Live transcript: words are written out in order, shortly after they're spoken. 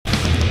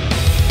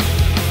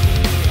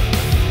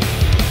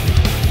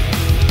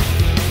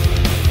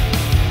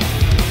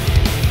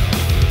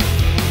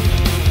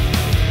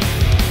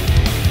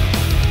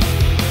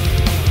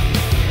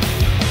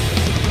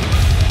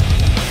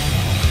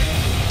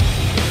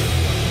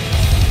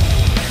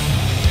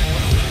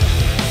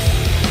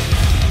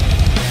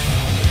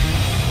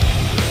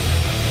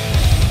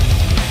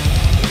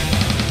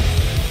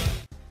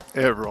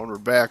Hey everyone, we're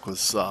back with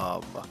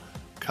some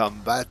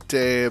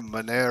COMBATE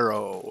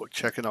MONERO,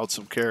 checking out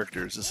some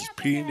characters. This is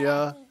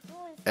PIña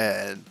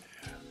and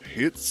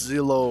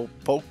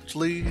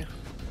HUITZILOPOCHTLI,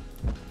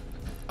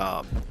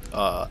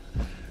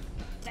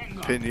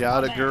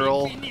 Pinata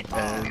Girl,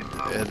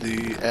 and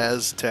the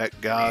Aztec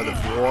God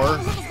of War.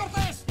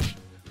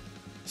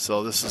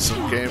 So this is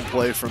some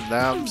gameplay from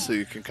them, so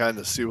you can kind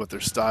of see what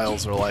their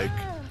styles are like.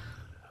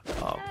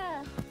 I'm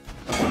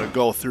going to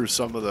go through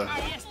some of the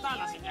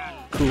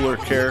cooler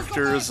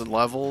characters and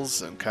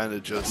levels and kind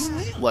of just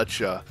let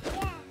you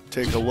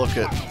take a look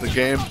at the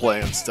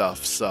gameplay and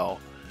stuff. So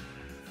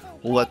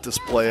we'll let this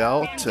play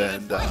out,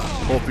 and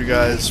hope you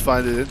guys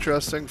find it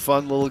interesting.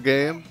 Fun little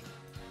game.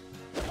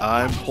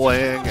 I'm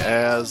playing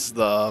as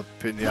the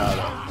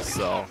Pinata,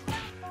 so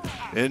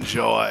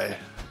enjoy.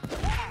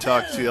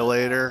 Talk to you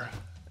later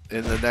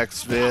in the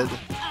next vid.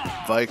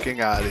 Viking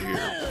out of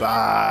here.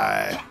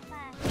 Bye.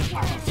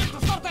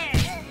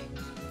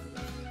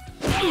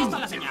 Ahí está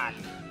la señal.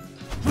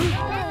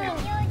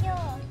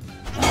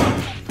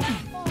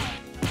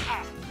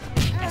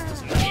 Esto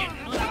se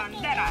viene, una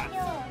bandera.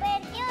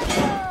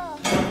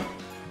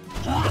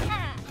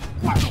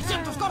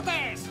 400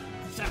 cortes.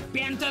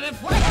 Serpiente de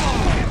fuego.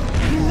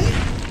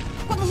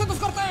 400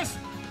 cortes.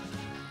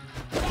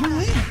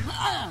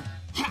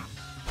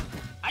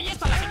 Ahí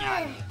está la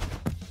señal.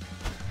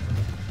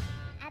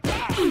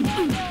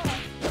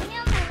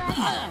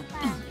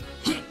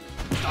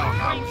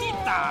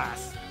 ¡Tormentitas!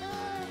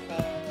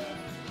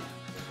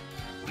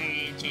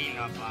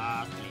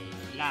 HUITZILOPOCHTLI,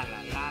 la la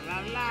la la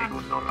la.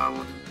 Segundo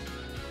round.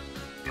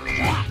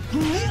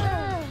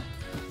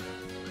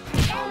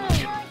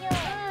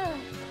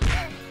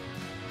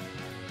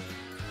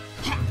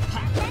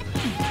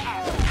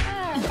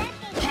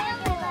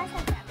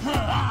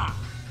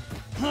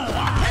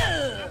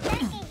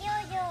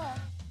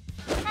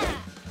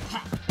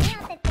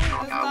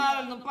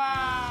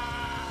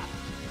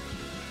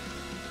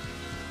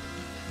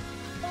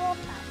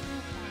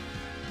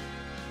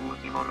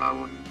 Último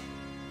round.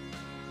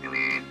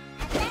 Delete.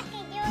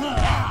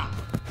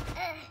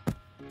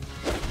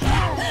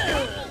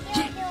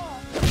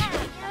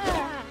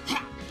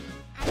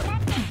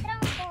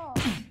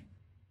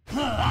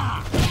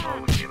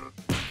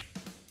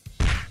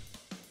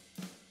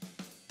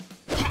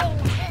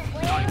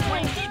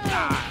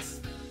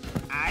 ¡Tormentitas!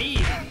 Ahí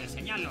donde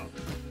señalo.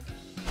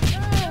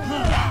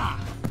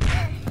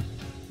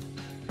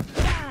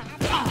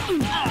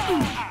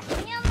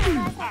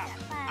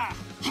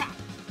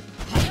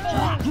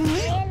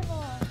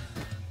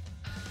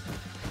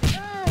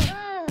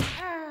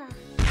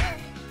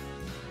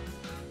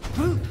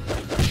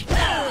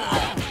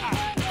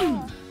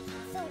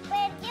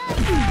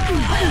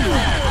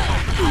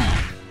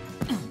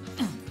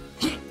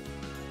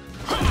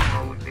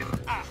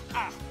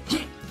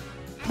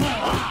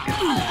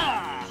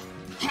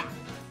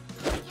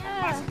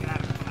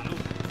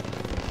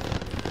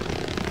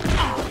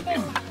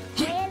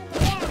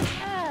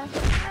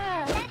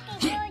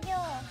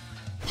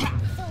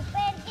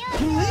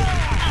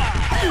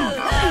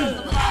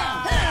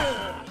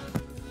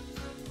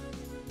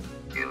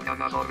 El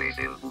ganador es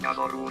el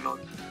jugador 1.